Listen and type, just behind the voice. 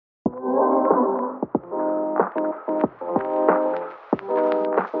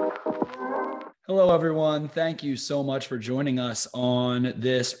Hello, everyone. Thank you so much for joining us on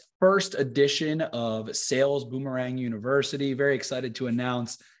this first edition of Sales Boomerang University. Very excited to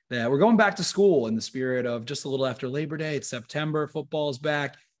announce that we're going back to school in the spirit of just a little after Labor Day. It's September, football's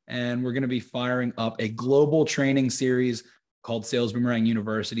back, and we're going to be firing up a global training series called Sales Boomerang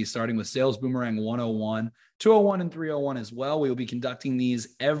University, starting with Sales Boomerang 101, 201, and 301 as well. We will be conducting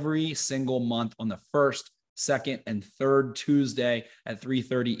these every single month on the first, second, and third Tuesday at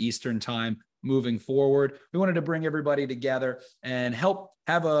 3:30 Eastern Time. Moving forward, we wanted to bring everybody together and help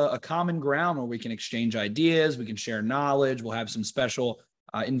have a common ground where we can exchange ideas, we can share knowledge. We'll have some special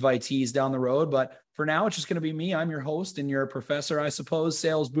invitees down the road, but for now, it's just going to be me. I'm your host and your professor, I suppose.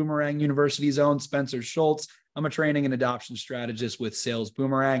 Sales Boomerang University's own Spencer Schultz. I'm a training and adoption strategist with Sales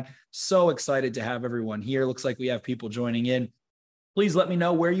Boomerang. So excited to have everyone here. Looks like we have people joining in. Please let me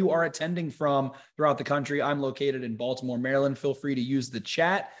know where you are attending from throughout the country. I'm located in Baltimore, Maryland. Feel free to use the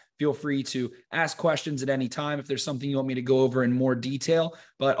chat. Feel free to ask questions at any time if there's something you want me to go over in more detail.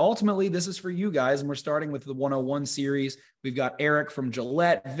 But ultimately, this is for you guys, and we're starting with the 101 series. We've got Eric from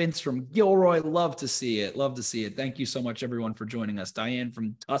Gillette, Vince from Gilroy. Love to see it. Love to see it. Thank you so much, everyone, for joining us. Diane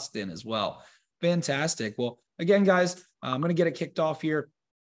from Tustin as well. Fantastic. Well, again, guys, I'm going to get it kicked off here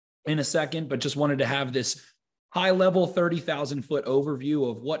in a second, but just wanted to have this high-level 30,000-foot overview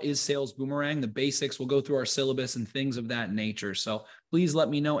of what is Sales Boomerang, the basics. We'll go through our syllabus and things of that nature. So please let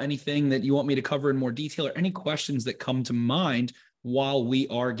me know anything that you want me to cover in more detail or any questions that come to mind while we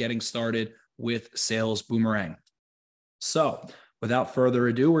are getting started with Sales Boomerang. So without further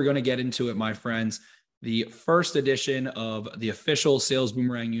ado, we're going to get into it, my friends. The first edition of the official Sales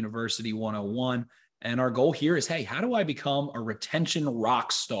Boomerang University 101. And our goal here is, hey, how do I become a retention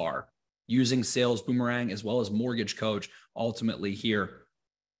rock star using Sales Boomerang as well as Mortgage Coach ultimately here?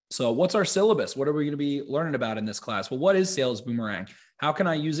 So what's our syllabus? What are we going to be learning about in this class? Well, what is Sales Boomerang? How can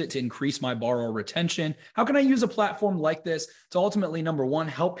I use it to increase my borrower retention? How can I use a platform like this to ultimately, number one,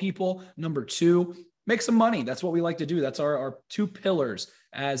 help people? Number two, make some money. That's what we like to do. That's our two pillars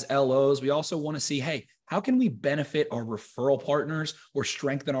as LOs. We also want to see, hey, how can we benefit our referral partners or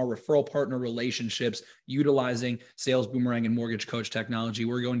strengthen our referral partner relationships utilizing Sales Boomerang and Mortgage Coach technology?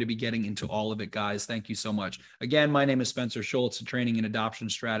 We're going to be getting into all of it, guys. Thank you so much. Again, my name is Spencer Schultz, a training and adoption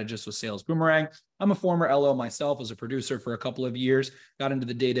strategist with Sales Boomerang. I'm a former LO myself, as a producer for a couple of years, got into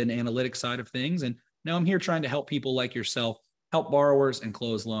the data and analytics side of things, and now I'm here trying to help people like yourself help borrowers and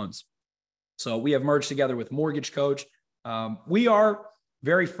close loans. So we have merged together with Mortgage Coach. We are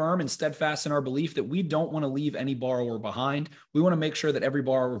very firm and steadfast in our belief that we don't want to leave any borrower behind. We want to make sure that every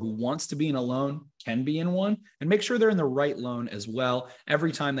borrower who wants to be in a loan can be in one, and make sure they're in the right loan as well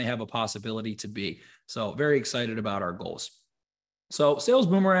every time they have a possibility to be. So very excited about our goals. So Sales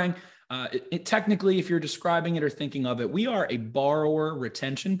Boomerang, technically, if you're describing it or thinking of it, we are a borrower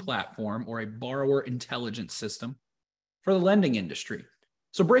retention platform or a borrower intelligence system for the lending industry.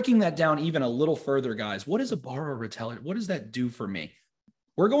 So breaking that down even a little further, guys, what is a borrower intelligence? What does that do for me?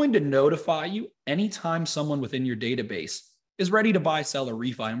 We're going to notify you anytime someone within your database is ready to buy, sell, or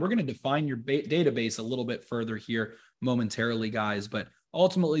refi. And we're going to define your database a little bit further here momentarily, guys. But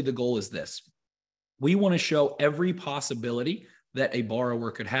ultimately, the goal is this. We want to show every possibility that a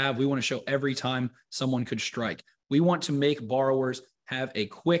borrower could have. We want to show every time someone could strike. We want to make borrowers have a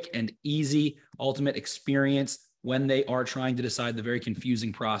quick and easy ultimate experience when they are trying to decide the very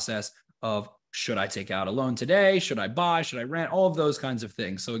confusing process of, should I take out a loan today? Should I buy? Should I rent? All of those kinds of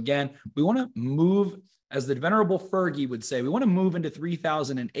things. So again, we want to move, as the venerable Fergie would say, we want to move into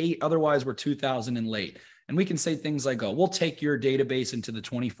 3008. Otherwise, we're 2000 and late. And we can say things like, oh, we'll take your database into the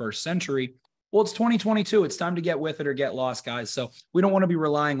 21st century. Well, it's 2022. It's time to get with it or get lost, guys. So we don't want to be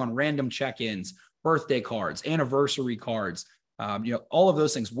relying on random check-ins, birthday cards, anniversary cards, all of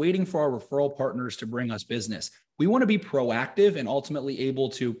those things, waiting for our referral partners to bring us business. We want to be proactive and ultimately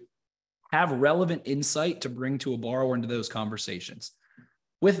able to have relevant insight to bring to a borrower into those conversations.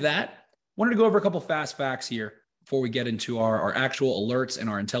 With that, I wanted to go over a couple fast facts here before we get into our actual alerts and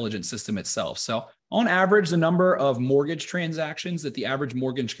our intelligence system itself. So on average, the number of mortgage transactions that the average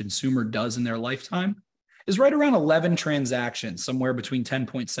mortgage consumer does in their lifetime is right around 11 transactions, somewhere between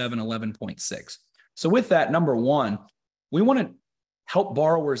 10.7 and 11.6. So with that, number one, we want to help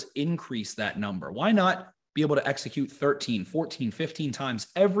borrowers increase that number. Why not be able to execute 13, 14, 15 times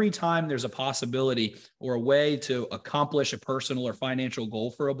every time there's a possibility or a way to accomplish a personal or financial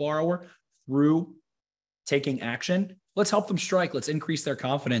goal for a borrower through taking action? Let's help them strike. Let's increase their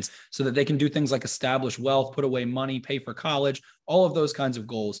confidence so that they can do things like establish wealth, put away money, pay for college, all of those kinds of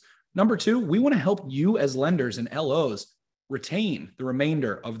goals. Number two, we want to help you as lenders and LOs retain the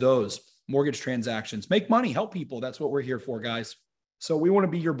remainder of those mortgage transactions. Make money, help people. That's what we're here for, guys. So we want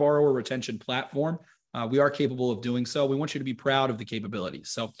to be your borrower retention platform. We are capable of doing so. We want you to be proud of the capabilities.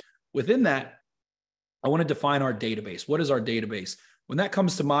 So within that, I want to define our database. What is our database? When that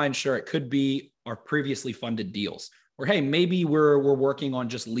comes to mind, sure, it could be our previously funded deals. Or, hey, maybe we're working on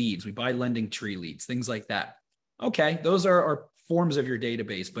just leads. We buy lending tree leads, things like that. Okay, those are forms of your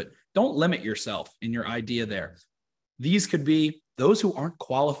database, but don't limit yourself in your idea there. These could be those who aren't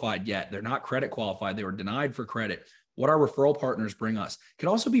qualified yet. They're not credit qualified. They were denied for credit. What our referral partners bring us. It could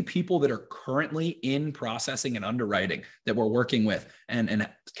also be people that are currently in processing and underwriting that we're working with and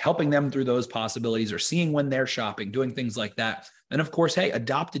helping them through those possibilities or seeing when they're shopping, doing things like that. And of course, hey,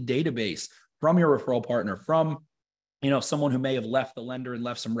 adopt a database from your referral partner, from someone who may have left the lender and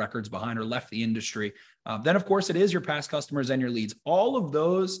left some records behind or left the industry. Then, of course, it is your past customers and your leads. All of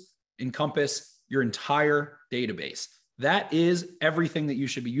those encompass your entire database. That is everything that you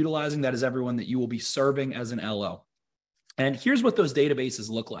should be utilizing. That is everyone that you will be serving as an LO. And here's what those databases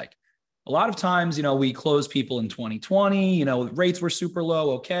look like. A lot of times, we close people in 2020, rates were super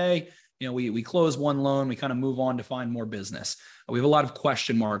low. Okay. We close one loan, we kind of move on to find more business. We have a lot of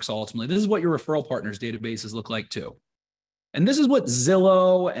question marks ultimately. This is what your referral partners databases look like too. And this is what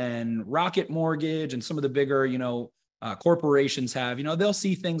Zillow and Rocket Mortgage and some of the bigger, corporations have. They'll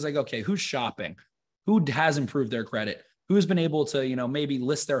see things like, okay, who's shopping? Who has improved their credit? Who's been able to, maybe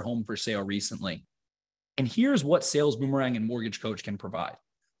list their home for sale recently? And here's what Sales Boomerang and Mortgage Coach can provide.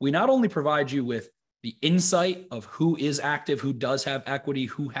 We not only provide you with the insight of who is active, who does have equity,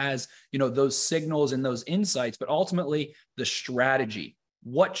 who has, those signals and those insights, but ultimately the strategy.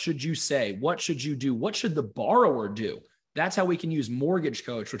 What should you say? What should you do? What should the borrower do? That's how we can use Mortgage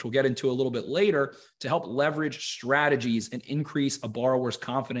Coach, which we'll get into a little bit later, to help leverage strategies and increase a borrower's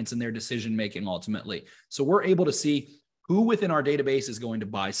confidence in their decision-making ultimately. So we're able to see who within our database is going to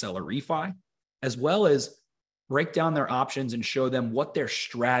buy, sell, or refi, as well as break down their options and show them what their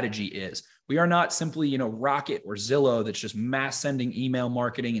strategy is. We are not simply, Rocket or Zillow that's just mass sending email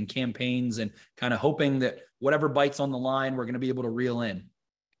marketing and campaigns and kind of hoping that whatever bites on the line, we're going to be able to reel in.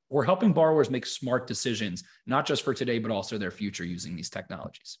 We're helping borrowers make smart decisions, not just for today, but also their future using these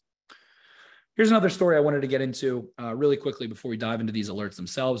technologies. Here's another story I wanted to get into really quickly before we dive into these alerts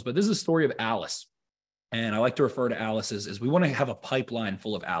themselves. But this is a story of Alice. And I like to refer to Alice as we want to have a pipeline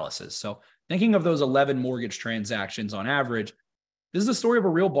full of Alices. So thinking of those 11 mortgage transactions on average, this is the story of a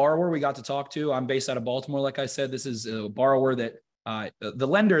real borrower we got to talk to. I'm based out of Baltimore. Like I said, this is a borrower that the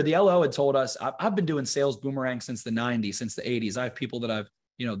lender, the LO, had told us, I've been doing Sales Boomerang since the 90s, since the 80s. I have people that I've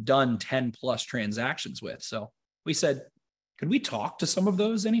done 10 plus transactions with. So we said, could we talk to some of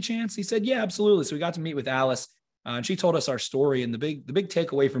those any chance? He said, yeah, absolutely. So we got to meet with Alice and she told us our story. And the big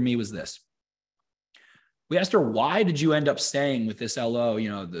takeaway for me was this. We asked her, why did you end up staying with this LO?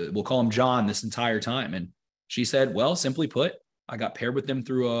 We'll call him John, this entire time. And she said, well, simply put, I got paired with them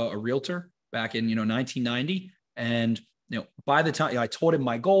through a realtor back in, 1990. And, by the time I told him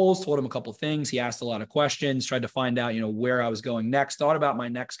my goals, told him a couple of things, he asked a lot of questions, tried to find out, where I was going next, thought about my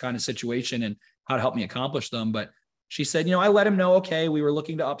next kind of situation and how to help me accomplish them. But she said, I let him know, okay, we were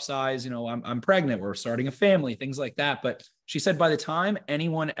looking to upsize, I'm pregnant, we're starting a family, things like that. But she said, by the time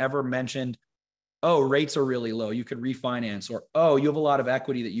anyone ever mentioned, oh, rates are really low, you could refinance, or, oh, you have a lot of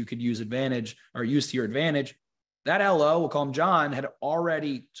equity that you could use to your advantage, that LO, we'll call him John, had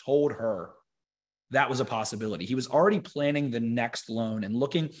already told her that was a possibility. He was already planning the next loan and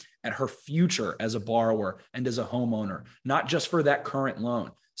looking at her future as a borrower and as a homeowner, not just for that current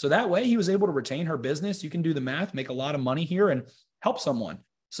loan. So that way he was able to retain her business. You can do the math, make a lot of money here and help someone.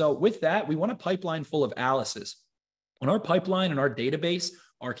 So with that, we want a pipeline full of Alices. When our pipeline and our database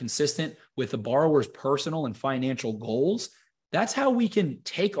are consistent with the borrower's personal and financial goals, that's how we can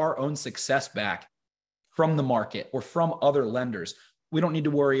take our own success back from the market or from other lenders. We don't need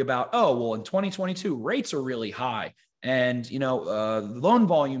to worry about, oh, well, in 2022, rates are really high and, loan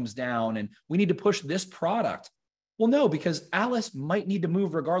volume's down and we need to push this product. Well, no, because Alice might need to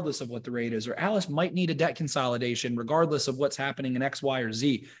move regardless of what the rate is, or Alice might need a debt consolidation regardless of what's happening in X, Y, or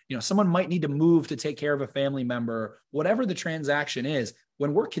Z. Someone might need to move to take care of a family member, whatever the transaction is.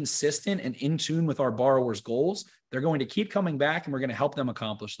 When we're consistent and in tune with our borrower's goals, they're going to keep coming back and we're going to help them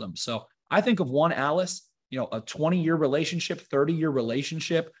accomplish them. So I think of one Alice, a 20-year relationship, 30-year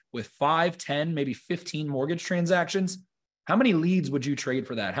relationship with 5, 10, maybe 15 mortgage transactions. How many leads would you trade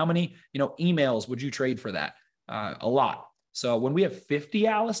for that? How many, emails would you trade for that? A lot. So when we have 50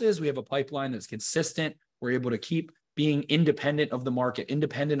 Alices, we have a pipeline that's consistent. We're able to keep being independent of the market,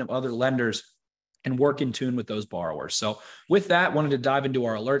 independent of other lenders, and work in tune with those borrowers. So with that, wanted to dive into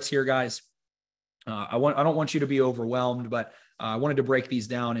our alerts here, guys. I don't want you to be overwhelmed, but I wanted to break these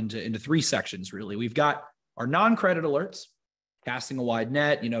down into 3 sections, really. We've got our non-credit alerts, casting a wide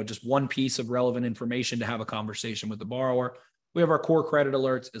net, just one piece of relevant information to have a conversation with the borrower. We have our core credit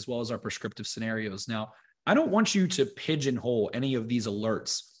alerts as well as our prescriptive scenarios. Now, I don't want you to pigeonhole any of these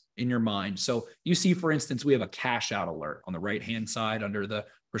alerts in your mind. So you see, for instance, we have a cash out alert on the right-hand side under the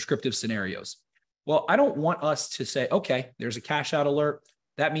prescriptive scenarios. Well, I don't want us to say, okay, there's a cash out alert.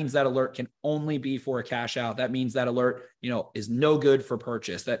 That means that alert can only be for a cash out. That means that alert, is no good for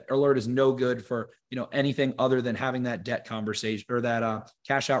purchase. That alert is no good for, anything other than having that debt conversation or that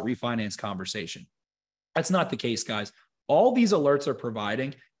cash out refinance conversation. That's not the case, guys. All these alerts are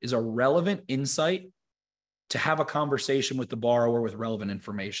providing is a relevant insight to have a conversation with the borrower with relevant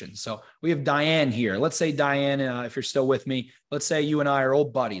information. So we have Diane here. Let's say, Diane, if you're still with me, let's say you and I are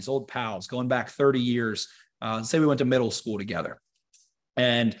old buddies, old pals, going back 30 years. Let's say we went to middle school together.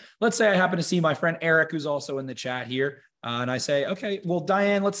 And let's say I happen to see my friend Eric, who's also in the chat here. And I say, okay, well,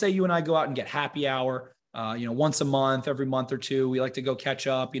 Diane, let's say you and I go out and get happy hour, once a month, every month or two. We like to go catch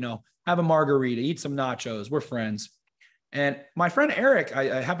up, have a margarita, eat some nachos. We're friends. And my friend Eric,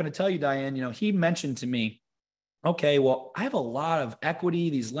 I happen to tell you, Diane, he mentioned to me, okay, well, I have a lot of equity.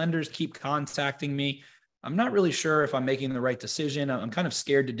 These lenders keep contacting me. I'm not really sure if I'm making the right decision. I'm kind of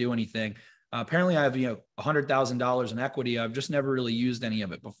scared to do anything. Apparently I have, $100,000 in equity. I've just never really used any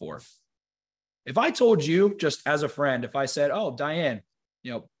of it before. If I told you just as a friend, if I said, oh, Diane,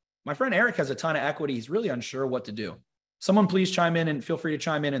 my friend Eric has a ton of equity. He's really unsure what to do. Someone please chime in and feel free to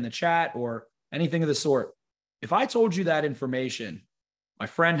chime in the chat or anything of the sort. If I told you that information, my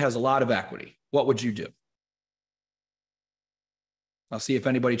friend has a lot of equity, what would you do? I'll see if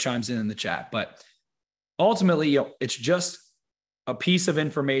anybody chimes in the chat, but ultimately, it's just a piece of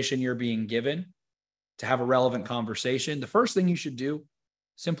information you're being given to have a relevant conversation. The first thing you should do,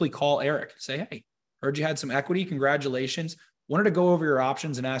 simply call Eric. Say, hey, heard you had some equity. Congratulations. Wanted to go over your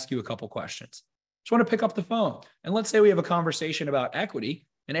options and ask you a couple questions. Just want to pick up the phone. And let's say we have a conversation about equity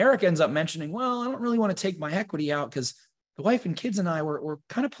and Eric ends up mentioning, well, I don't really want to take my equity out because the wife and kids and I were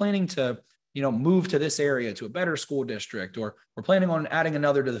kind of planning to move to this area to a better school district, or we're planning on adding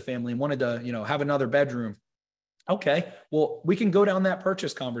another to the family and wanted to, have another bedroom. Okay, well, we can go down that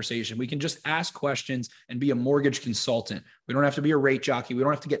purchase conversation. We can just ask questions and be a mortgage consultant. We don't have to be a rate jockey. We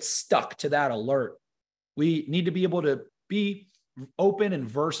don't have to get stuck to that alert. We need to be able to be open and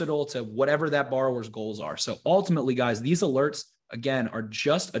versatile to whatever that borrower's goals are. So ultimately, guys, these alerts, again, are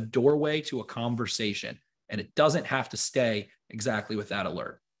just a doorway to a conversation, and it doesn't have to stay exactly with that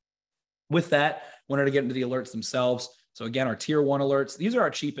alert. With that, wanted to get into the alerts themselves. So again, our tier 1 alerts, these are our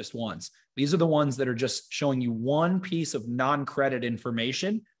cheapest ones. These are the ones that are just showing you one piece of non-credit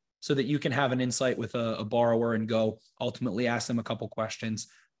information so that you can have an insight with a borrower and go ultimately ask them a couple questions.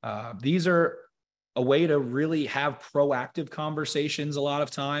 These are a way to really have proactive conversations a lot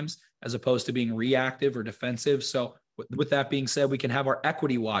of times, as opposed to being reactive or defensive. So with that being said, we can have our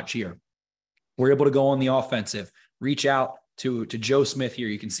equity watch here. We're able to go on the offensive, reach out to Joe Smith here.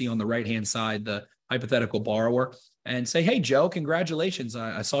 You can see on the right-hand side, the hypothetical borrower, and say, hey, Joe, congratulations.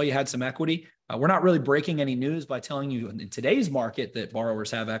 I saw you had some equity. We're not really breaking any news by telling you in today's market that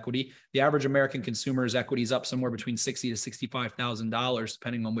borrowers have equity. The average American consumer's equity is up somewhere between $60,000 to $65,000,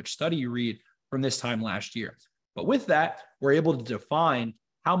 depending on which study you read from this time last year. But with that, we're able to define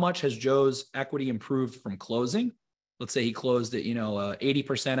how much has Joe's equity improved from closing. Let's say he closed at, 80%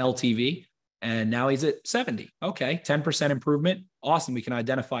 LTV. And now he's at 70. Okay, 10% improvement. Awesome. We can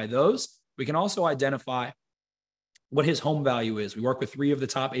identify those. We can also identify what his home value is. We work with 3 of the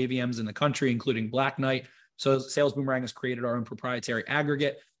top AVMs in the country, including Black Knight. So Sales Boomerang has created our own proprietary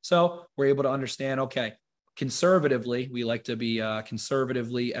aggregate. So we're able to understand, okay, conservatively, we like to be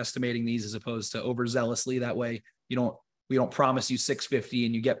conservatively estimating these as opposed to overzealously. That way, we don't promise you 650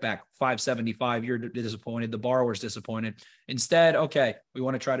 and you get back 575. You're disappointed. The borrower's disappointed. Instead, okay, we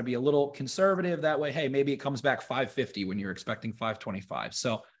want to try to be a little conservative. That way, hey, maybe it comes back 550 when you're expecting 525.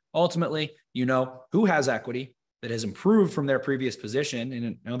 So ultimately, who has equity that has improved from their previous position.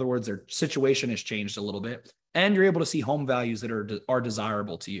 And in other words, their situation has changed a little bit. And you're able to see home values that are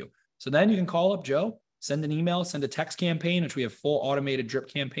desirable to you. So then you can call up Joe, send an email, send a text campaign, which we have full automated drip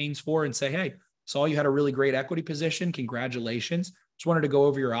campaigns for, and say, hey, saw you had a really great equity position. Congratulations. Just wanted to go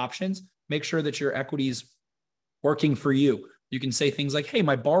over your options. Make sure that your equity's working for you. You can say things like, hey,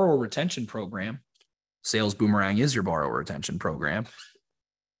 my borrower retention program, Sales Boomerang is your borrower retention program,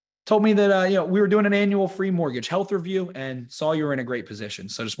 told me that we were doing an annual free mortgage health review and saw you were in a great position.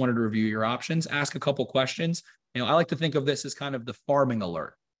 So I just wanted to review your options, ask a couple questions. I like to think of this as kind of the farming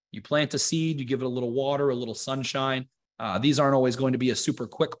alert. You plant a seed, you give it a little water, a little sunshine. These aren't always going to be a super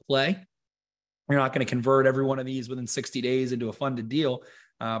quick play. You're not going to convert every one of these within 60 days into a funded deal.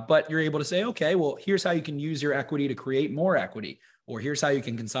 But you're able to say, okay, well, here's how you can use your equity to create more equity, or here's how you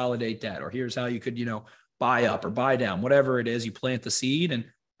can consolidate debt, or here's how you could, buy up or buy down, whatever it is. You plant the seed, and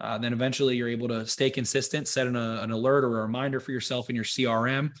then eventually you're able to stay consistent, set an alert or a reminder for yourself in your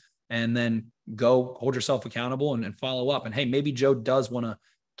CRM, and then go hold yourself accountable and follow up. And hey, maybe Joe does want to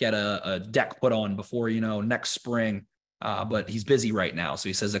get a deck put on before, next spring. But he's busy right now. So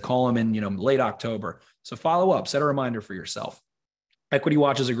he says to call him in, late October. So follow up, set a reminder for yourself. Equity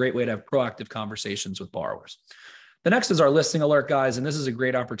Watch is a great way to have proactive conversations with borrowers. The next is our listing alert, guys. And this is a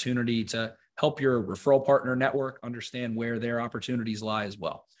great opportunity to help your referral partner network understand where their opportunities lie as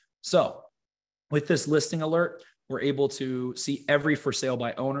well. So with this listing alert, we're able to see every for sale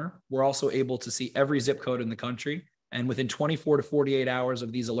by owner. We're also able to see every zip code in the country. And within 24 to 48 hours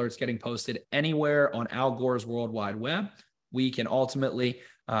of these alerts getting posted anywhere on Al Gore's World Wide Web, we can ultimately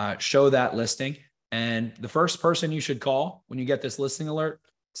show that listing. And the first person you should call when you get this listing alert,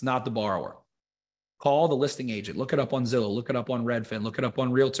 it's not the borrower. Call the listing agent. Look it up on Zillow. Look it up on Redfin. Look it up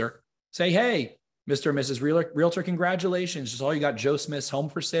on Realtor. Say, hey, Mr. and Mrs. Realtor, congratulations. Just all you got Joe Smith's home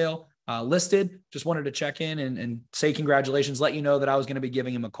for sale listed. Just wanted to check in and say congratulations, let you know that I was going to be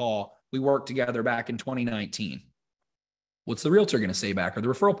giving him a call. We worked together back in 2019. What's the realtor going to say back, or the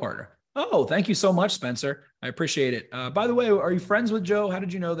referral partner? Oh, thank you so much, Spencer. I appreciate it. By the way, are you friends with Joe? How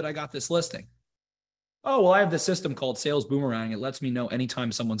did you know that I got this listing? Oh, well, I have this system called Sales Boomerang. It lets me know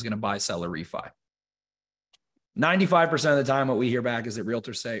anytime someone's going to buy, sell, or refi. 95% of the time, what we hear back is that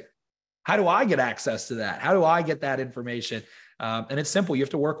realtors say, how do I get access to that? How do I get that information? And it's simple. You have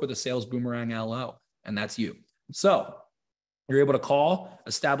to work with a Sales Boomerang LO, and that's you. So you're able to call,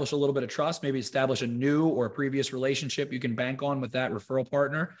 establish a little bit of trust, maybe establish a new or a previous relationship you can bank on with that referral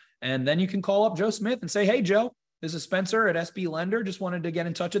partner. And then you can call up Joe Smith and say, hey, Joe, this is Spencer at SB Lender. Just wanted to get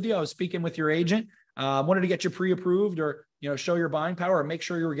in touch with you. I was speaking with your agent. Wanted to get you pre-approved, or, show your buying power, or make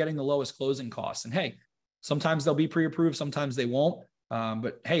sure you were getting the lowest closing costs. And hey, sometimes they'll be pre-approved, sometimes they won't.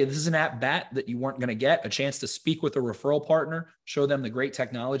 But hey, this is an at-bat that you weren't going to get, a chance to speak with a referral partner, show them the great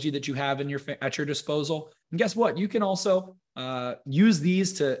technology that you have at your disposal. And guess what? You can also use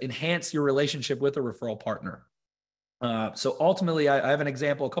these to enhance your relationship with a referral partner. So ultimately, I have an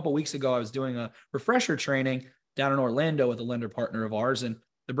example. A couple of weeks ago, I was doing a refresher training down in Orlando with a lender partner of ours. And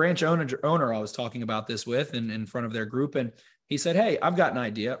the branch owner I was talking about this with in front of their group. And he said, hey, I've got an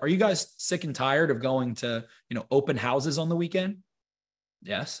idea. Are you guys sick and tired of going to, open houses on the weekend?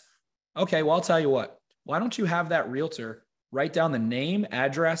 Yes. Okay, well, I'll tell you what. Why don't you have that realtor write down the name,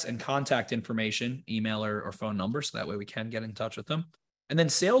 address, and contact information, email or phone number, so that way we can get in touch with them. And then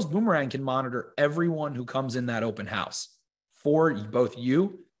Sales Boomerang can monitor everyone who comes in that open house for both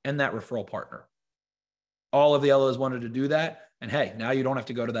you and that referral partner. All of the LOs wanted to do that. And hey, now you don't have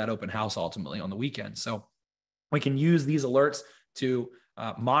to go to that open house ultimately on the weekend. So we can use these alerts to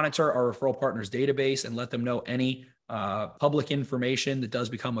monitor our referral partners database and let them know any public information that does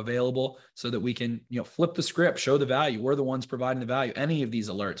become available, so that we can, flip the script, show the value. We're the ones providing the value. Any of these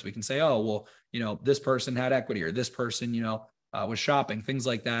alerts, we can say, oh, well, this person had equity, or this person, was shopping, things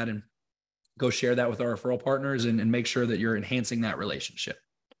like that, and go share that with our referral partners and make sure that you're enhancing that relationship.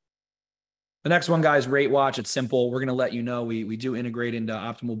 The next one, guys, Rate Watch. It's simple. We're going to let you know we do integrate into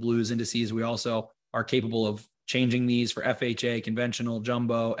Optimal Blues indices. We also are capable of changing these for FHA, conventional,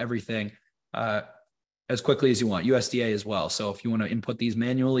 jumbo, everything as quickly as you want, USDA as well. So if you want to input these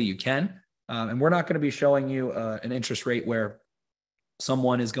manually, you can. And we're not going to be showing you an interest rate where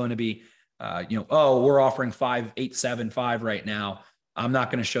someone is going to be, oh, we're offering 5.875 right now. I'm not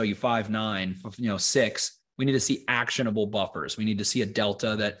going to show you 5.9, 6. We need to see actionable buffers. We need to see a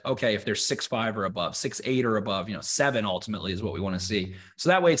delta that, okay, if there's 6.5 or above, 6.8 or above, 7 ultimately is what we want to see. So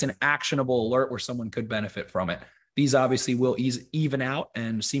that way it's an actionable alert where someone could benefit from it. These obviously will even out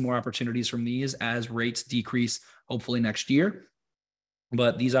and see more opportunities from these as rates decrease, hopefully next year.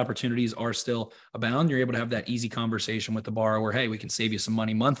 But these opportunities are still abound. You're able to have that easy conversation with the borrower. Hey, we can save you some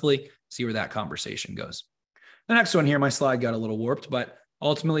money monthly. See where that conversation goes. The next one here, my slide got a little warped, but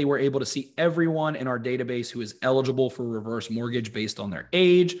ultimately we're able to see everyone in our database who is eligible for reverse mortgage based on their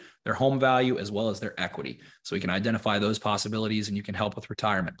age, their home value, as well as their equity. So we can identify those possibilities, and you can help with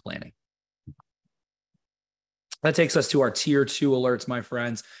retirement planning. That takes us to our tier 2 alerts, my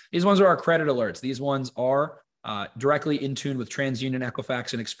friends. These ones are our credit alerts. These ones are directly in tune with TransUnion,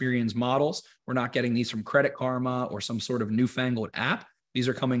 Equifax, and Experian's models. We're not getting these from Credit Karma or some sort of newfangled app. These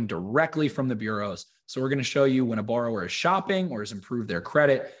are coming directly from the bureaus. So we're going to show you when a borrower is shopping or has improved their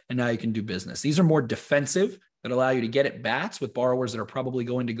credit, and now you can do business. These are more defensive, that allow you to get at bats with borrowers that are probably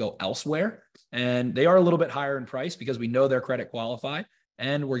going to go elsewhere. And they are a little bit higher in price because we know their credit qualify,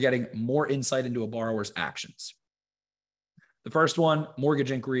 and we're getting more insight into a borrower's actions. The first one,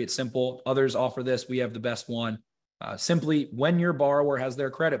 mortgage inquiry. It's simple. Others offer this. We have the best one. Simply, when your borrower has their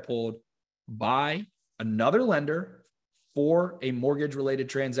credit pulled by another lender for a mortgage related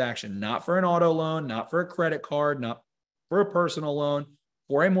transaction, not for an auto loan, not for a credit card, not for a personal loan,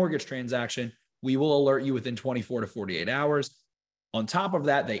 for a mortgage transaction, we will alert you within 24 to 48 hours. On top of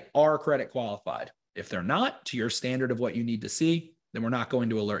that, they are credit qualified. If they're not to your standard of what you need to see, then we're not going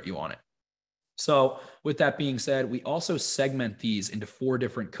to alert you on it. So with that being said, we also segment these into 4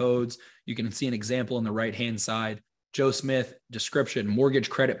 different codes. You can see an example on the right-hand side. Joe Smith, description, mortgage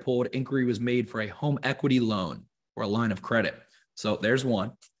credit pulled, inquiry was made for a home equity loan or a line of credit. So there's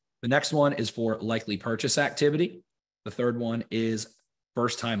one. The next one is for likely purchase activity. The third one is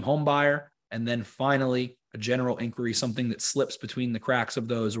first-time home buyer. And then finally, a general inquiry, something that slips between the cracks of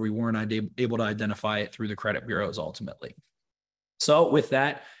those where we weren't able to identify it through the credit bureaus ultimately. So with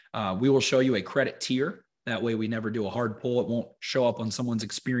that, we will show you a credit tier. That way we never do a hard pull. It won't show up on someone's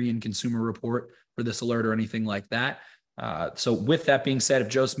Experian consumer report for this alert or anything like that. So with that being said, if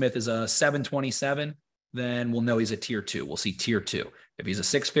Joe Smith is a 727, then we'll know he's a tier 2. We'll see tier 2. If he's a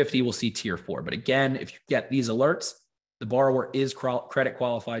 650, we'll see tier 4. But again, if you get these alerts, the borrower is credit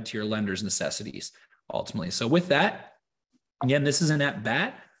qualified to your lender's necessities ultimately. So with that, again, this is an at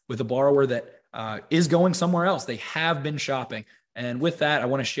bat with a borrower that is going somewhere else. They have been shopping. And with that, I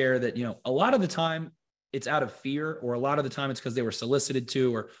want to share that, a lot of the time it's out of fear, or a lot of the time it's because they were solicited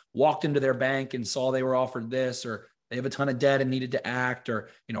to, or walked into their bank and saw they were offered this, or they have a ton of debt and needed to act, or,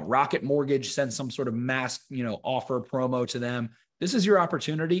 Rocket Mortgage sent some sort of mass, offer promo to them. This is your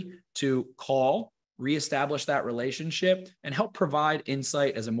opportunity to call, reestablish that relationship, and help provide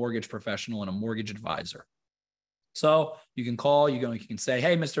insight as a mortgage professional and a mortgage advisor. So you can call, you can say,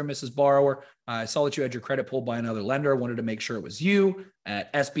 hey, Mr. and Mrs. Borrower, I saw that you had your credit pulled by another lender. Wanted to make sure it was you.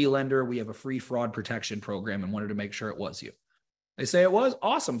 At SB Lender, we have a free fraud protection program and wanted to make sure it was you. They say it was.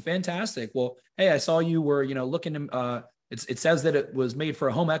 Awesome. Fantastic. Well, hey, I saw you were, looking to, it says that it was made for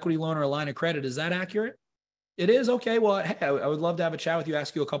a home equity loan or a line of credit. Is that accurate? It is. Okay. Well, hey, I would love to have a chat with you,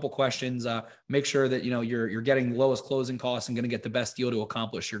 ask you a couple questions, make sure that, you're getting the lowest closing costs and going to get the best deal to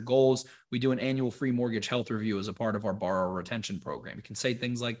accomplish your goals. We do an annual free mortgage health review as a part of our borrower retention program. You can say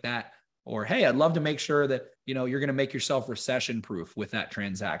things like that, or, hey, I'd love to make sure that, you're going to make yourself recession proof with that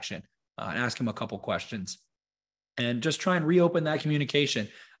transaction, and ask them a couple questions and just try and reopen that communication.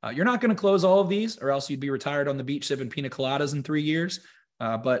 You're not going to close all of these, or else you'd be retired on the beach sipping pina coladas in 3 years.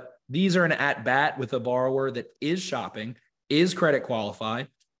 But these are an at-bat with a borrower that is shopping, is credit qualified,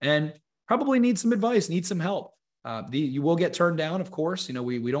 and probably needs some advice, needs some help. You will get turned down, of course.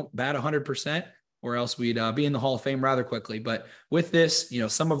 We don't bat 100%, or else we'd be in the Hall of Fame rather quickly. But with this,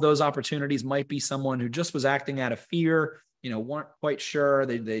 some of those opportunities might be someone who just was acting out of fear, weren't quite sure.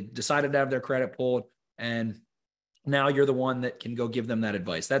 They decided to have their credit pulled, and now you're the one that can go give them that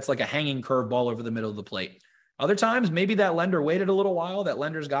advice. That's like a hanging curveball over the middle of the plate. Other times, maybe that lender waited a little while. That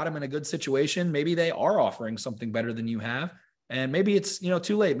lender's got him in a good situation. Maybe they are offering something better than you have. And maybe it's,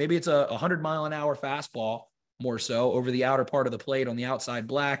 too late. Maybe it's a 100-mile-an-hour fastball more so over the outer part of the plate on the outside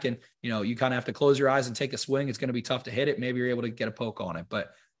black. And, you kind of have to close your eyes and take a swing. It's going to be tough to hit it. Maybe you're able to get a poke on it.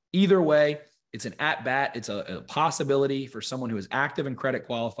 But either way, it's an at-bat. It's a possibility for someone who is active and credit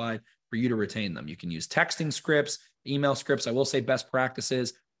qualified for you to retain them. You can use texting scripts, email scripts. I will say best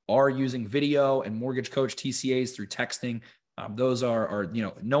practices are using video and mortgage coach TCAs through texting. Those are,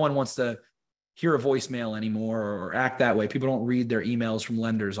 no one wants to hear a voicemail anymore or act that way. People don't read their emails from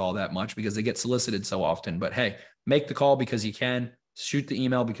lenders all that much because they get solicited so often. But hey, make the call because you can, shoot the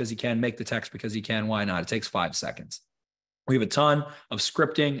email because you can, make the text because you can. Why not? It takes 5 seconds. We have a ton of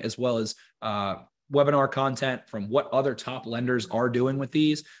scripting as well as webinar content from what other top lenders are doing with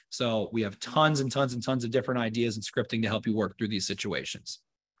these. So we have tons and tons and tons of different ideas and scripting to help you work through these situations.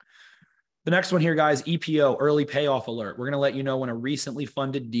 The next one here, guys, EPO, early payoff alert. We're going to let you know when a recently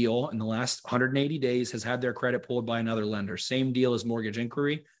funded deal in the last 180 days has had their credit pulled by another lender. Same deal as mortgage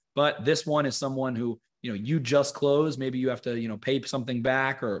inquiry, but this one is someone who, you just closed. Maybe you have to, pay something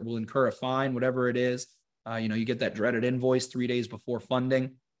back or will incur a fine, whatever it is. You get that dreaded invoice 3 days before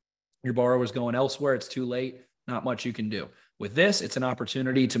funding. Your borrower's going elsewhere. It's too late. Not much you can do. With this, it's an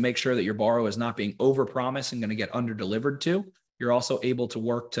opportunity to make sure that your borrower is not being overpromised and going to get under-delivered to. You're also able to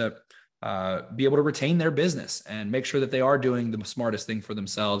work to be able to retain their business and make sure that they are doing the smartest thing for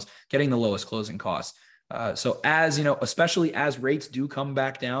themselves, getting the lowest closing costs. So as especially as rates do come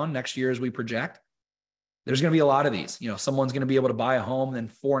back down next year, as we project, there's going to be a lot of these. Someone's going to be able to buy a home, then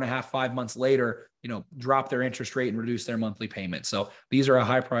 4.5, 5 months later, drop their interest rate and reduce their monthly payment. So these are a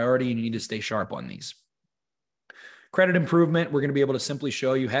high priority and you need to stay sharp on these. Credit improvement, we're going to be able to simply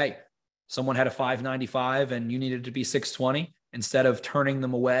show you, hey, someone had a 595 and you needed to be 620, instead of turning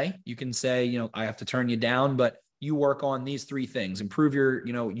them away, you can say, I have to turn you down, but you work on these 3 things, improve your,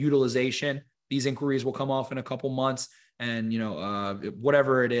 utilization. These inquiries will come off in a couple months, and,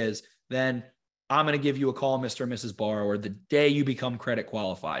 whatever it is, then I'm going to give you a call, Mr. and Mrs. Borrower, the day you become credit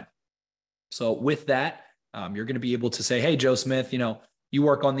qualified. So with that, you're going to be able to say, hey, Joe Smith, you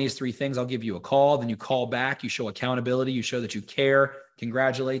work on these 3 things. I'll give you a call. Then you call back. You show accountability. You show that you care.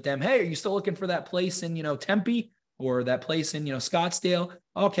 Congratulate them. Hey, are you still looking for that place in, Tempe, or that place in, Scottsdale?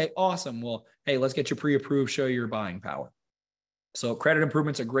 Okay, awesome. Well, hey, let's get you pre-approved, show your buying power. So credit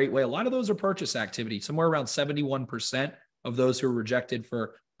improvement's a great way. A lot of those are purchase activity. Somewhere around 71% of those who were rejected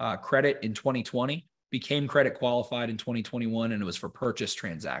for credit in 2020 became credit qualified in 2021, and it was for purchase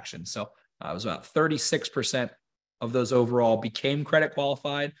transactions. So it was about 36% of those overall became credit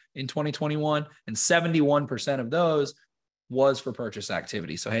qualified in 2021, and 71% of those was for purchase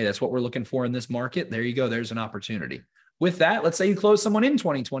activity. So, hey, that's what we're looking for in this market. There you go. There's an opportunity. With that, let's say you closed someone in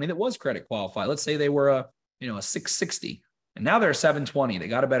 2020 that was credit qualified. Let's say they were a 660, and now they're a 720. They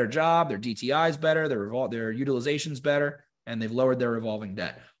got a better job. Their DTI is better. Their utilization's better, and they've lowered their revolving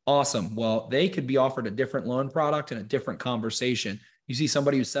debt. Awesome. Well, they could be offered a different loan product and a different conversation. You see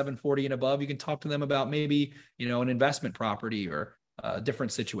somebody who's 740 and above, you can talk to them about maybe, an investment property or a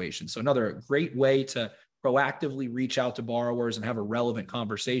different situation. So another great way to proactively reach out to borrowers and have a relevant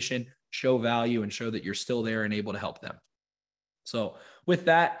conversation, show value, and show that you're still there and able to help them. So with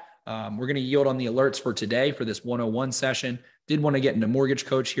that, we're going to yield on the alerts for today for this 101 session. Did want to get into Mortgage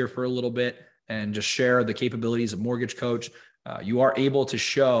Coach here for a little bit and just share the capabilities of Mortgage Coach. You are able to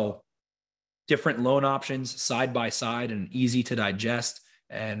show different loan options side by side in an easy to digest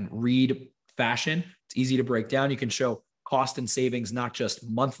and read fashion. It's easy to break down. You can show cost and savings, not just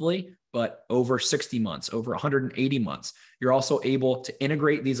monthly, but over 60 months, over 180 months. You're also able to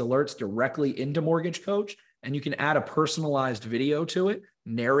integrate these alerts directly into Mortgage Coach, and you can add a personalized video to it,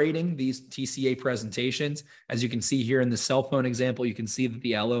 narrating these TCA presentations. As you can see here in the cell phone example, you can see that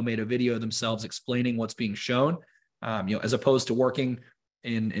the LO made a video themselves explaining what's being shown, as opposed to working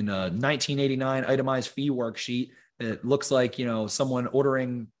in a 1989 itemized fee worksheet that looks like, someone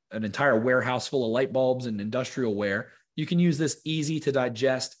ordering an entire warehouse full of light bulbs and industrial wear. You can use this easy to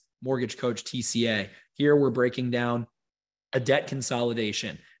digest Mortgage Coach TCA. Here we're breaking down a debt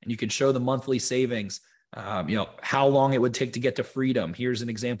consolidation, and you can show the monthly savings, how long it would take to get to freedom. Here's an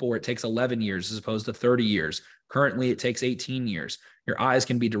example where it takes 11 years as opposed to 30 years. Currently, it takes 18 years. Your eyes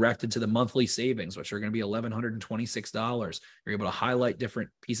can be directed to the monthly savings, which are going to be $1,126. You're able to highlight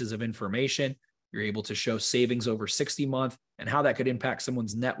different pieces of information. You're able to show savings over 60 months and how that could impact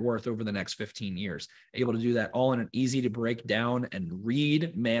someone's net worth over the next 15 years. Able to do that all in an easy to break down and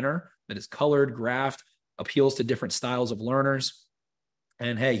read manner that is colored, graphed, appeals to different styles of learners.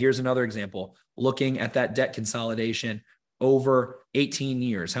 And hey, here's another example. Looking at that debt consolidation over 18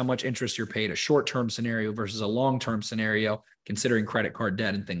 years, how much interest you're paid, a short-term scenario versus a long-term scenario, considering credit card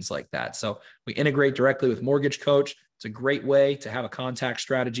debt and things like that. So we integrate directly with Mortgage Coach. It's a great way to have a contact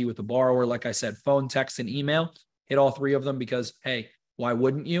strategy with the borrower. Like I said, phone, text, and email. Hit all 3 of them because, hey, why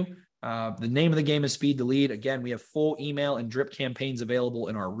wouldn't you? The name of the game is Speed to Lead. Again, we have full email and drip campaigns available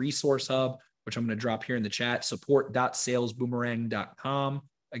in our resource hub, which I'm going to drop here in the chat, support.salesboomerang.com.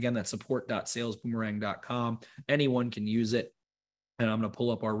 Again, that's support.salesboomerang.com. Anyone can use it. And I'm going to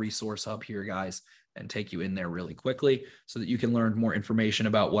pull up our resource hub here, guys, and take you in there really quickly so that you can learn more information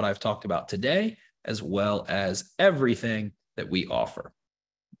about what I've talked about today, as well as everything that we offer.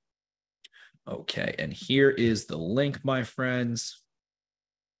 Okay, and here is the link, my friends.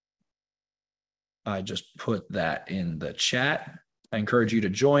 I just put that in the chat. I encourage you to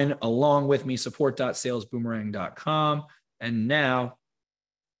join along with me, support.salesboomerang.com. And now,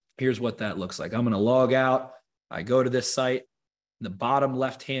 here's what that looks like. I'm going to log out. I go to this site. In the bottom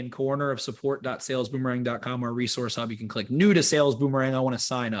left-hand corner of support.salesboomerang.com, our resource hub, you can click New to Sales Boomerang. I want to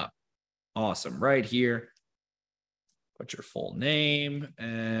sign up. Awesome. Right here. Put your full name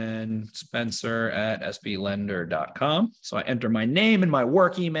and Spencer@sblender.com. So I enter my name and my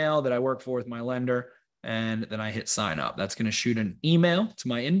work email that I work for with my lender, and then I hit sign up. That's going to shoot an email to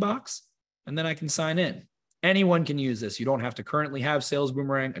my inbox, and then I can sign in. Anyone can use this. You don't have to currently have Sales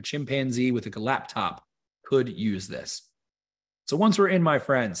Boomerang. A chimpanzee with a laptop could use this. So once we're in, my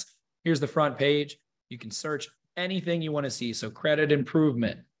friends, here's the front page. You can search anything you want to see. So credit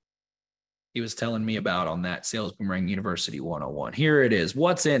improvement, he was telling me about on that Sales Boomerang University 101. Here it is.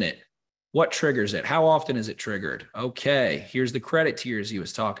 What's in it? What triggers it? How often is it triggered? Okay, here's the credit tiers he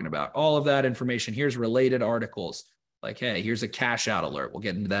was talking about. All of that information. Here's related articles. Like, hey, here's a cash out alert. We'll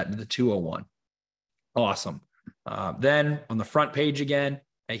get into that in the 201. Awesome. Then on the front page again,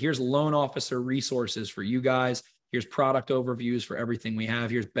 Hey, here's loan officer resources for you guys. Here's product overviews for everything we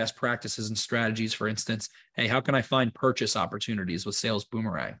have. Here's best practices and strategies. For instance, hey, how can I find purchase opportunities with Sales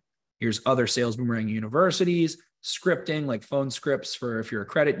Boomerang? Here's other Sales Boomerang universities, scripting like phone scripts for if you're a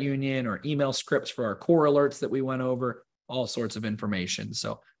credit union, or email scripts for our core alerts that we went over, all sorts of information.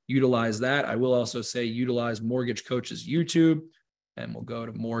 So utilize that. I will also say utilize Mortgage Coach's YouTube, and we'll go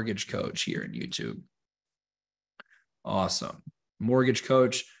to Mortgage Coach here in YouTube. Awesome. Mortgage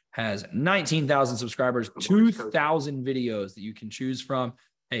Coach has 19,000 subscribers, 2,000 videos that you can choose from.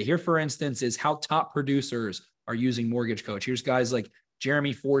 Hey, here, for instance, is how top producers are using Mortgage Coach. Here's guys like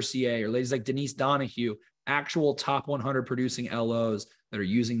Jeremy Forcier or ladies like Denise Donahue, actual top 100 producing LOs that are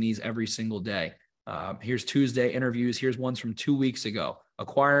using these every single day. Here's Tuesday interviews. Here's ones from 2 weeks ago.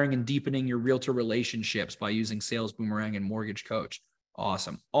 Acquiring and deepening your realtor relationships by using Sales Boomerang and Mortgage Coach.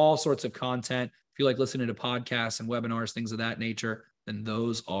 Awesome. All sorts of content. If you like listening to podcasts and webinars, things of that nature, then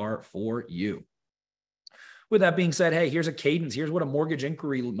those are for you. With that being said, hey, here's a cadence. Here's what a mortgage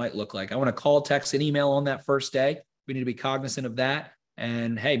inquiry might look like. I want to call, text, and email on that first day. We need to be cognizant of that.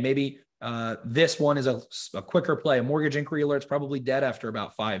 And hey, maybe this one is a quicker play. A mortgage inquiry alert is probably dead after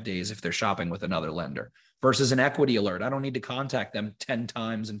about 5 days if they're shopping with another lender, versus an equity alert. I don't need to contact them 10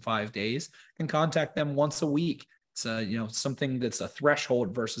 times in 5 days. I can contact them once a week. It's something that's a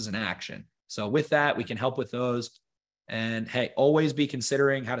threshold versus an action. So with that, we can help with those. And hey, always be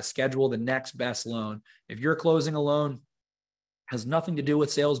considering how to schedule the next best loan. If you're closing a loan, has nothing to do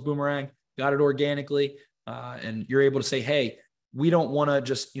with Sales Boomerang, got it organically, and you're able to say, hey, we don't want to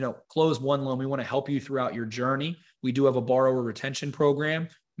just, close one loan. We want to help you throughout your journey. We do have a borrower retention program.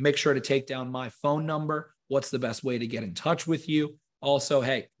 Make sure to take down my phone number. What's the best way to get in touch with you? Also,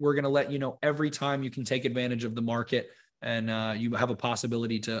 hey, we're going to let you know every time you can take advantage of the market and you have a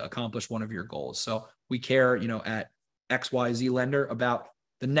possibility to accomplish one of your goals. So we care, at XYZ lender about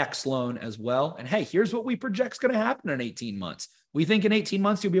the next loan as well. And hey, here's what we project is going to happen in 18 months. We think in 18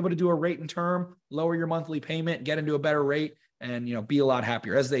 months, you'll be able to do a rate and term, lower your monthly payment, get into a better rate, and, be a lot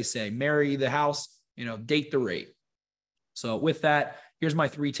happier. As they say, marry the house, date the rate. So with that, here's my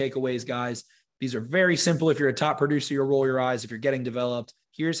 3 takeaways, guys. These are very simple. If you're a top producer, you'll roll your eyes. If you're getting developed,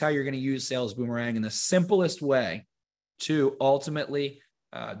 here's how you're going to use Sales Boomerang in the simplest way to ultimately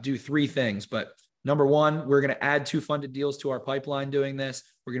do 3 things. But number 1, we're going to add 2 funded deals to our pipeline doing this.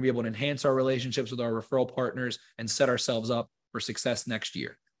 We're going to be able to enhance our relationships with our referral partners and set ourselves up for success next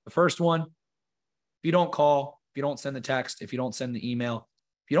year. The first one, if you don't call, if you don't send the text, if you don't send the email,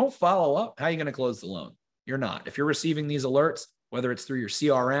 if you don't follow up, how are you going to close the loan? You're not. If you're receiving these alerts, whether it's through your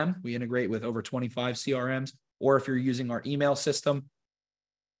CRM, we integrate with over 25 CRMs, or if you're using our email system,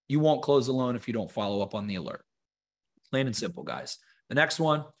 you won't close the loan if you don't follow up on the alert. Plain and simple, guys. The next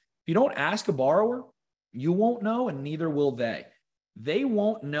one, if you don't ask a borrower, you won't know, and neither will they. They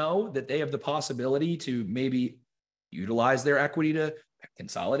won't know that they have the possibility to maybe utilize their equity to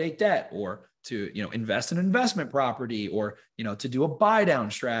consolidate debt, or to, invest in an investment property, or, to do a buy down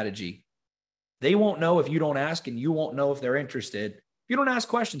strategy. They won't know if you don't ask, and you won't know if they're interested. If you don't ask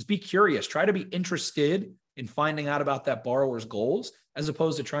questions, be curious. Try to be interested in finding out about that borrower's goals, as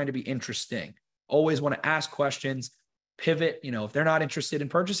opposed to trying to be interesting. Always want to ask questions, pivot. If they're not interested in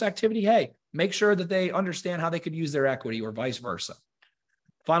purchase activity, hey, make sure that they understand how they could use their equity, or vice versa.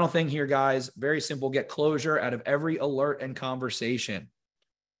 Final thing here, guys, very simple. Get closure out of every alert and conversation.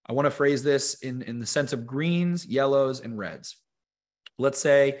 I want to phrase this in the sense of greens, yellows, and reds. Let's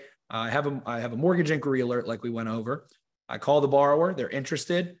say I have a mortgage inquiry alert like we went over. I call the borrower. They're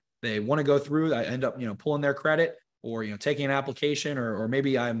interested. They want to go through. I end up, pulling their credit, or, taking an application, or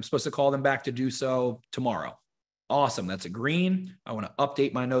maybe I'm supposed to call them back to do so tomorrow. Awesome. That's a green. I want to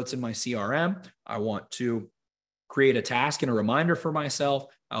update my notes in my CRM. I want to create a task and a reminder for myself.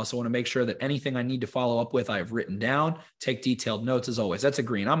 I also want to make sure that anything I need to follow up with, I have written down, take detailed notes as always. That's a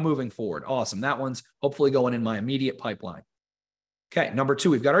green. I'm moving forward. Awesome. That one's hopefully going in my immediate pipeline. Okay. Number 2,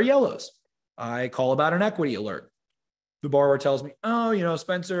 we've got our yellows. I call about an equity alert. The borrower tells me, oh,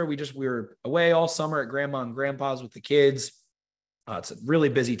 Spencer, we were away all summer at grandma and grandpa's with the kids. It's a really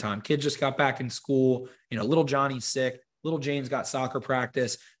busy time. Kids just got back in school. Little Johnny's sick. Little Jane's got soccer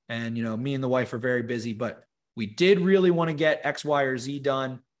practice. And, me and the wife are very busy, but we did really want to get X, Y, or Z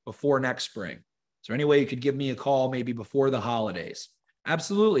done before next spring. Is there any way you could give me a call maybe before the holidays?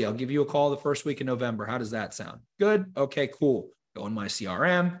 Absolutely. I'll give you a call the first week in November. How does that sound? Good. Okay, cool. Go in my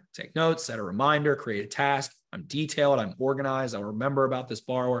CRM, take notes, set a reminder, create a task. I'm detailed. I'm organized. I'll remember about this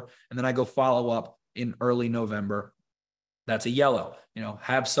borrower. And then I go follow up in early November. That's a yellow.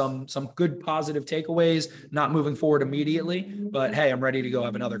 Have some good positive takeaways, not moving forward immediately, but hey, I'm ready to go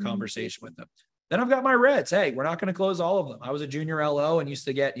have another conversation with them. Then I've got my reds. Hey, we're not going to close all of them. I was a junior LO and used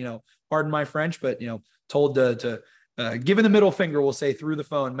to get, pardon my French, but, told to given the middle finger, we'll say through the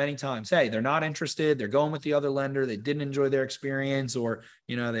phone many times, hey, they're not interested. They're going with the other lender. They didn't enjoy their experience, or,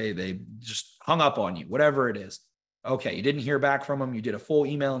 they just hung up on you, whatever it is. Okay. You didn't hear back from them. You did a full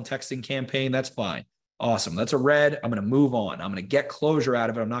email and texting campaign. That's fine. Awesome. That's a red. I'm going to move on. I'm going to get closure out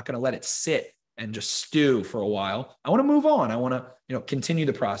of it. I'm not going to let it sit and just stew for a while. I want to move on. I want to, continue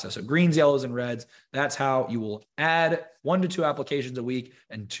the process. So greens, yellows, and reds. That's how you will add 1 to 2 applications a week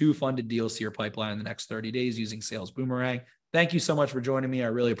and 2 funded deals to your pipeline in the next 30 days using Sales Boomerang. Thank you so much for joining me. I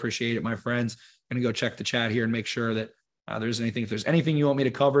really appreciate it, my friends. I'm going to go check the chat here and make sure that if there's anything you want me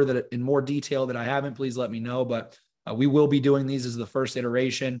to cover that in more detail that I haven't, please let me know. But we will be doing these as the first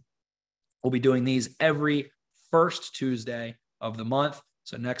iteration. We'll be doing these every first Tuesday of the month.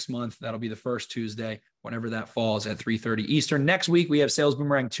 So next month, that'll be the first Tuesday, whenever that falls at 3:30 Eastern. Next week, we have Sales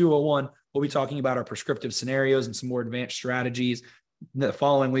Boomerang 201. We'll be talking about our prescriptive scenarios and some more advanced strategies. The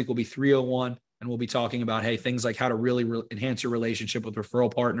following week will be 301, and we'll be talking about, hey, things like how to really enhance your relationship with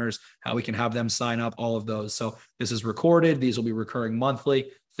referral partners, how we can have them sign up, all of those. So this is recorded. These will be recurring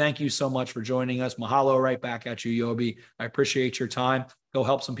monthly. Thank you so much for joining us. Mahalo right back at you, Yobi. I appreciate your time. Go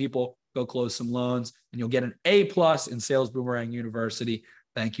help some people. Go close some loans, and you'll get an A+ in Sales Boomerang University.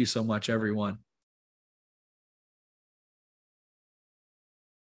 Thank you so much, everyone.